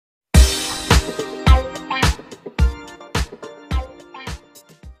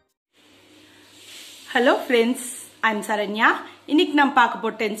Hello friends, I am Saranya. இன்னைக்கு நாம் பார்க்க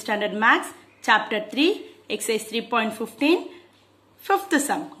போற 10th standard maths chapter 3 exercise 3.15 fifth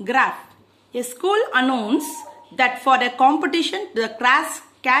sum graph. A school announced that for a competition the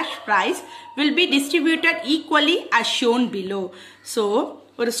cash prize will be distributed equally as shown below. So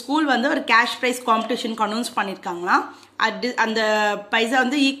ஒரு school வந்து ஒரு cash prize competition announce பண்ணிருக்காங்களா அந்த பைசா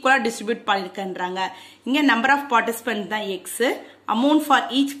வந்து ஈக்குவலா distribute பண்ணிருக்கன்றாங்க. இங்க number of participant தான் x, amount for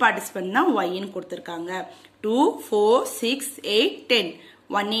each participant தான் y ன்னு கொடுத்திருக்காங்க. 2 4 6 8 10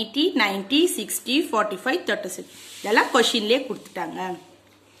 180 90 60 45 36 இதெல்லாம் क्वेश्चनலயே கொடுத்துட்டாங்க.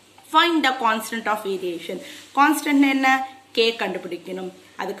 Find the constant of variation. Constant என்ன? k கண்டுபிடிக்கணும்.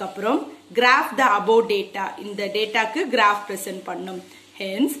 அதுக்கு அப்புறம் graph the above data. இந்த டேட்டாக்கு graph present பண்ணனும்.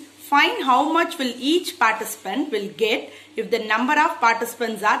 Hence find how much will each participant will get if the number of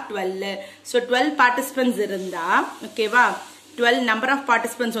participants are 12. So 12 participants இருந்தா ஓகேவா 12 number of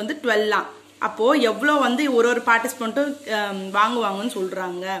participants வந்து 12 அப்போ எவ்வளவு வந்து ஒரு பார்ட்டிசிபென்ட்டும் வாங்குவாங்கன்னு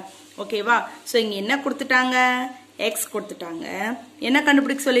சொல்றாங்க ஓகேவா. சோ இங்க என்ன கொடுத்துட்டாங்க? x கொடுத்துட்டாங்க. என்ன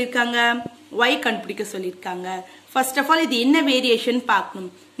கண்டுபிடிக்க சொல்லிருக்காங்க? y கண்டுபிடிக்க சொல்லிருக்காங்க. ஃபர்ஸ்ட் ஆஃப் ஆல் இது என்ன வேரியேஷன்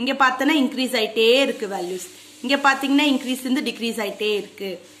பார்க்கணும். இங்க பார்த்தனா இன்க்ரீஸ் ஆயிட்டே இருக்கு வேல்யூஸ். இங்க பாத்தீங்கன்னா இன்க்ரீஸ் இருந்து டிக்ரீஸ் ஆயிட்டே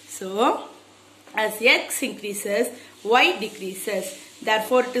இருக்கு. So as x increases y decreases,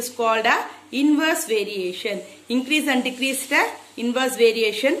 therefore it is called a inverse variation. Increase and decrease inverse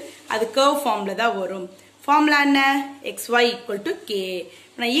variation அது curve formula தான் வரும். formula என்ன? xy equal to k.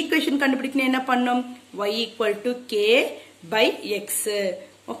 நான் equation கண்டுபிடிக்கணும் என்ன பண்ணனும்? y equal to k by x.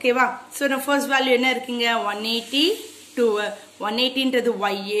 ஓகேவா. so the first value என்ன இருக்குங்க? 180 to 180 ன்றது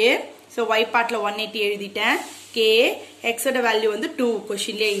y. so y பார்ட்ல 180 எழுதிட்டேன். k x ஓட வேல்யூ வந்து 2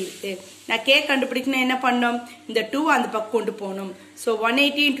 क्वेश्चनலயே இருக்கு. நான் k கண்டுபிடிக்கணும் என்ன பண்ணனும்? இந்த 2 அந்த பக்கம் கொண்டு போணும். so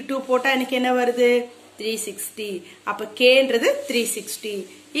 180 into 2 போட்டா எனக்கு என்ன வருது? 360. அப்ப k ன்றது 360.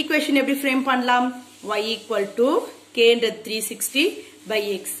 ஈக்குவேஷன் எப்படி ஃப்ரேம் பண்ணலாம்? y equal to k ன்றது 360 by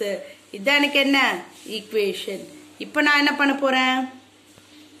x. இதான் எனக்கு என்ன ஈக்குவேஷன். இப்போ நான் என்ன பண்ண போறேன்?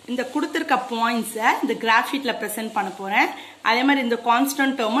 இந்த கொடுத்திருக்க பாயிண்ட்ஸ் இந்த கிராஃப் ஷீட்ல பிரசன்ட் பண்ண போறேன். அதே மாதிரி இந்த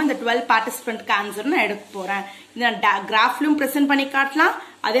கான்ஸ்டன்ட் டேர்ம் இந்த 12 பார்ட்டிசிபென்ட்க்கு ஆன்சர் நான் எடுக்க போறேன். இத கிராஃப்லயும் பிரசன்ட் பண்ணி காட்டலாம்,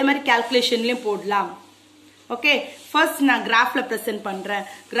 அதே மாதிரி கால்குலேஷன்லயும் போடலாம். ஓகே, ஃபர்ஸ்ட் நான் கிராஃப்ல பிரசன்ட் பண்றேன்.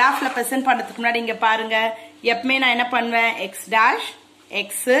 கிராஃப்ல பிரசன்ட் பண்றதுக்கு முன்னாடி இங்க பாருங்க, எப்பமே நான் என்ன பண்ணுவேன்? x dash x,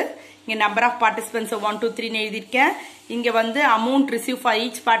 இங்க நம்பர் ஆஃப் பார்ட்டிசிபென்ட்ஸ் 1 2 3 ன்னு எழுதிருக்கேன். இங்க வந்து amount receive for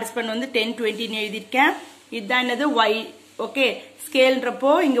each participant வந்து 10 20 ன்னு எழுதிருக்கேன். இதுதான் என்னது? y. ஓகே,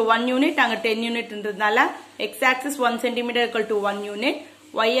 ஸ்கேல்ன்றப்போ இங்க 1 யூனிட் அங்க 10 யூனிட்ன்றதுனால x axis 1 cm equal to 1 unit,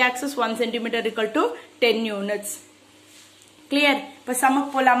 y axis 1 cm equal to 10 units. clear? இப்ப சமக்கு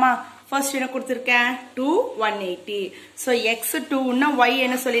போலாமா? ஃபர்ஸ்ட் என்ன கொடுத்திருக்கேன்? 2 180. so x 2 ன்னா y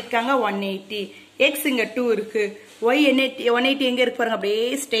என்ன சொல்லிருக்காங்க? 180. x இங்க 2 இருக்கு. y 180 எங்க இருக்கு பாருங்க. அப்படியே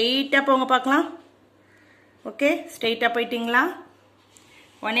ஸ்ட்ரைட்டா போங்க பார்க்கலாம். ஓகே, ஸ்ட்ரைட்டா போயிட்டீங்களா?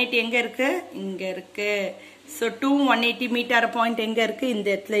 180 எங்க இருக்கு? இங்க இருக்கு. so 2 180 மீட்டர் பாயிண்ட் எங்க இருக்கு? இந்த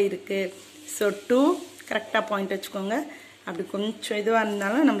இடத்துல இருக்கு. so 2 கரெக்டா பாயிண்ட் வச்சுக்கோங்க. அப்படி கொஞ்சம் இதுவா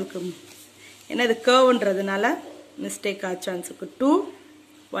இருந்தாலும் நமக்கு என்ன இது கர்வ்ன்றதுனால மிஸ்டேக் ஆ சான்ஸ் இருக்கு. 2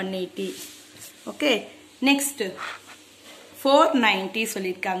 180. ஓகே, நெக்ஸ்ட் 490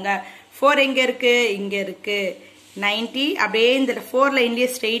 சொல்லிருக்காங்க. 4 எங்க இருக்கு? இங்க இருக்கு. 90 அப்படியே இந்த 4 லைன்லயே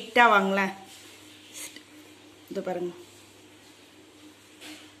ஸ்ட்ரைட்டா வாங்களேன். இது பாருங்க,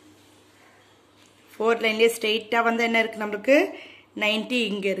 4 லைன்லயே ஸ்ட்ரைட்டா வந்து என்ன இருக்கு நமக்கு? 90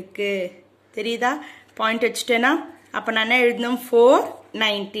 இங்க இருக்கு. தெரியுதா? பாயிண்ட் வச்சுட்டேனா அப்ப நான் என்ன எழுதணும்?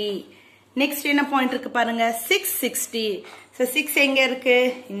 490. நெக்ஸ்ட் என்ன பாயிண்ட் இருக்கு பாருங்க? 660. சோ 6 எங்க இருக்கு?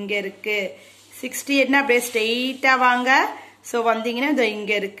 இங்க இருக்கு. 60 என்ன? அப்படியே ஸ்ட்ரைட்டா வாங்க. சோ வந்தீங்கன்னா இது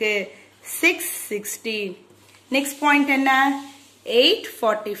இங்க இருக்கு. 660. நெக்ஸ்ட் பாயிண்ட் என்ன?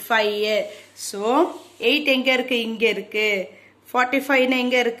 845. சோ 8 எங்க இருக்கு? இங்க இருக்கு. 45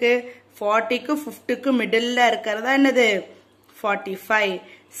 எங்க இருக்கு? 40க்கு 50க்கு மிடில்ல இருக்கிறதா என்னது? 45.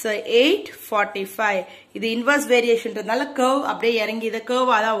 so 845. இது இன்வர்ஸ் வேரியேஷன்றதுனால கர்வ் அப்படியே இறங்கி இத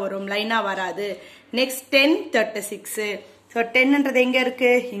கர்வா தான் வரும், லைனா வராது. நெக்ஸ்ட் 1036. so 10ன்றது எங்க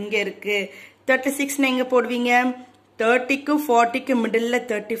இருக்கு? இங்க இருக்கு. 36 ன்னு எங்க போடுவீங்க? 30க்கு 40க்கு மிடில்ல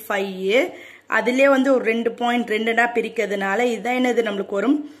 35. அதிலே வந்து ஒரு 2 பாயிண்ட் 2டா பிரிக்கிறதுனால இதுதான் என்னது நமக்கு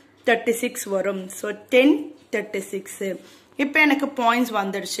வரும்? 36 வரும். so 1036. இப்போ எனக்கு பாயிண்ட்ஸ்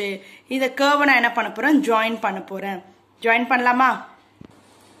வந்துடுச்சு. இந்த கர்வ் நான் என்ன பண்ண போறேன்? ஜாயின் பண்ண போறேன். ஜாயின் பண்ணலாமா?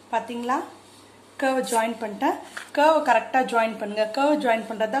 பாத்தீங்களா? கர்வ் ஜாயின் பண்ணிட்டேன். கர்வ் கரெக்டா ஜாயின் பண்ணுங்க. கர்வ் ஜாயின்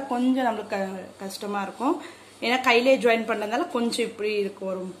பண்றதா கொஞ்சம் நமக்கு கஷ்டமா இருக்கும், ஏன்னா கையிலே ஜாயின் பண்ணதுனால கொஞ்சம் இப்படி இருக்கு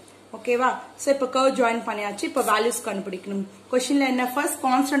வரும். ஓகேவா? சோ இப்போ கர்வ் ஜாயின் பண்ணியாச்சு. இப்போ வேல்யூஸ் கண்டுபிடிக்கணும். क्वेश्चनல என்ன? ஃபர்ஸ்ட்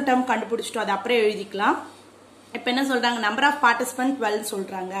கான்ஸ்டன்ட் டேர்ம் கண்டுபிடிச்சிட்டோம், அது அப்படியே எழுதிக்கலாம். இப்போ என்ன சொல்றாங்க, நம்பர் ஆஃப் பார்ட்டிசிபென்ட் 12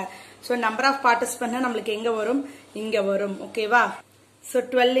 சொல்றாங்க. ஸோ நம்பர் ஆஃப் பார்ட்டிசிபென்ட்னா நம்மளுக்கு எங்க வரும், இங்க வரும். ஓகேவா? ஸோ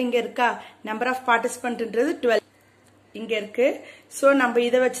 12 இங்க இருக்கா, நம்பர் ஆஃப் பார்ட்டிசிபென்ட்ன்றது 12 இங்க இருக்கு. ஸோ நம்ம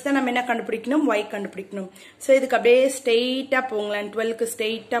இதை வச்சுதான் நம்ம என்ன கண்டுபிடிக்கணும், y கண்டுபிடிக்கணும். ஸோ இதுக்கு அப்படியே ஸ்ட்ரெயிட்டா போங்களேன். 12க்கு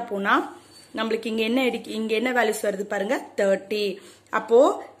ஸ்ட்ரெயிட்டா போனா நம்மளுக்கு இங்க என்ன வேல்யூஸ் வருது பாருங்க, 30. அப்போ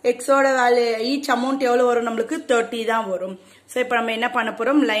எக்ஸோட வேல்யூ ஈச் அமௌண்ட் எவ்வளவு வரும், நம்மளுக்கு 30 தான் வரும். ஸோ இப்போ நம்ம என்ன பண்ண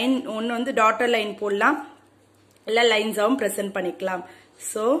போறோம், லைன் ஒன்னு வந்து டாட்டர் லைன் போடலாம், இல்ல லைன்ஸாவும் பிரசன்ட் பண்ணிக்கலாம்.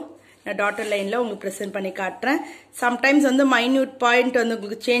 ஸோ நான் டாட்டர் லைன்ல உங்களுக்கு பிரசன்ட் பண்ணி காட்டுறேன். சம்டைம்ஸ் வந்து மைன்யூட் பாயிண்ட் வந்து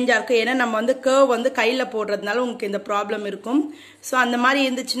உங்களுக்கு சேஞ்ச் ஆகும். ஏன்னா நம்ம வந்து கர்வ் வந்து கையில போடுறதுனால உங்களுக்கு இந்த ப்ராப்ளம் இருக்கும். ஸோ அந்த மாதிரி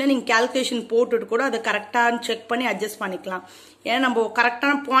இருந்துச்சுன்னா நீங்க கால்குலேஷன் போட்டுட்டு கூட அதை கரெக்டா செக் பண்ணி அட்ஜஸ்ட் பண்ணிக்கலாம். ஏன்னா நம்ம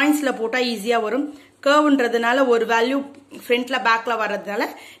கரெக்டான பாயிண்ட்ஸ்ல போட்டா ஈஸியா வரும். கர்வ்ன்றதுனால ஒரு வேல்யூ ஃப்ரண்ட்ல பேக்ல வர்றதுனால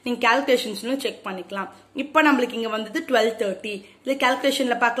நீங்க கால்குலேஷன்ஸ்லும் செக் பண்ணிக்கலாம். இப்போ நம்மளுக்கு இங்க வந்தது 1230. இது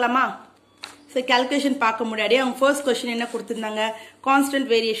கால்குலேஷன்ல பார்க்கலாமா? ஸோ கால்குலேஷன் பார்க்க முன்னாடி அவங்க ஃபர்ஸ்ட் கொஸ்டின் என்ன கொடுத்திருந்தாங்க, கான்ஸ்டன்ட்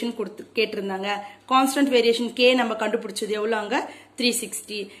வேரியேஷன் கேட்டிருந்தாங்க. கான்ஸ்டன்ட் வேரியேஷன் கே நம்ம கண்டுபிடிச்சது எவ்வளவு, அங்க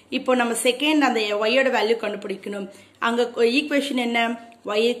 360. இப்போ நம்ம செகண்ட் அந்த ஒய்யோட வேல்யூ கண்டுபிடிக்கணும். அங்க ஈக்குவேஷன் என்ன,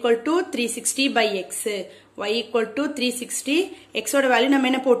 y equal to 360 by x. y equal to 360, x ஓட வேல்யூ நம்ம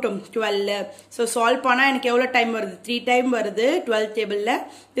என்ன போட்டோம், 12. ஸோ சால்வ் பண்ணா எனக்கு எவ்வளவு டைம் வருது, 3 டைம் வருது 12 டேபிள்ல.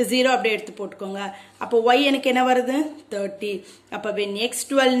 0 அப்படியே எடுத்து போட்டுக்கோங்க. அப்போ y எனக்கு என்ன வருது, 30. அப்போ when x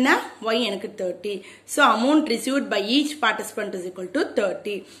 12 னா y எனக்கு 30. So amount received by each participant is equal to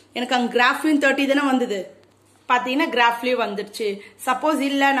 30. எனக்கு அங்க கிராஃப்லயும் 30 தானே வந்தது, பாத்தீங்கன்னா கிராஃப்லயும் வந்துருச்சு. சப்போஸ்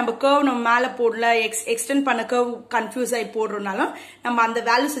இல்ல நம்ம கர்வ் நம்ம மேல போடல, எக்ஸ்டெண்ட் பண்ண கர்வ் கன்ஃபியூஸ் ஆகி போடுறதுனாலும் நம்ம அந்த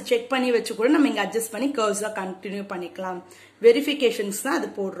வேல்யூஸ் செக் பண்ணி வச்சு கூட நம்ம இங்க அட்ஜஸ்ட் பண்ணி கர்வ்ஸ் கண்டினியூ பண்ணிக்கலாம். வெரிஃபிகேஷன்ஸ் தான் அது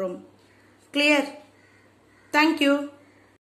போடுறோம். கிளியர்? தேங்க்யூ.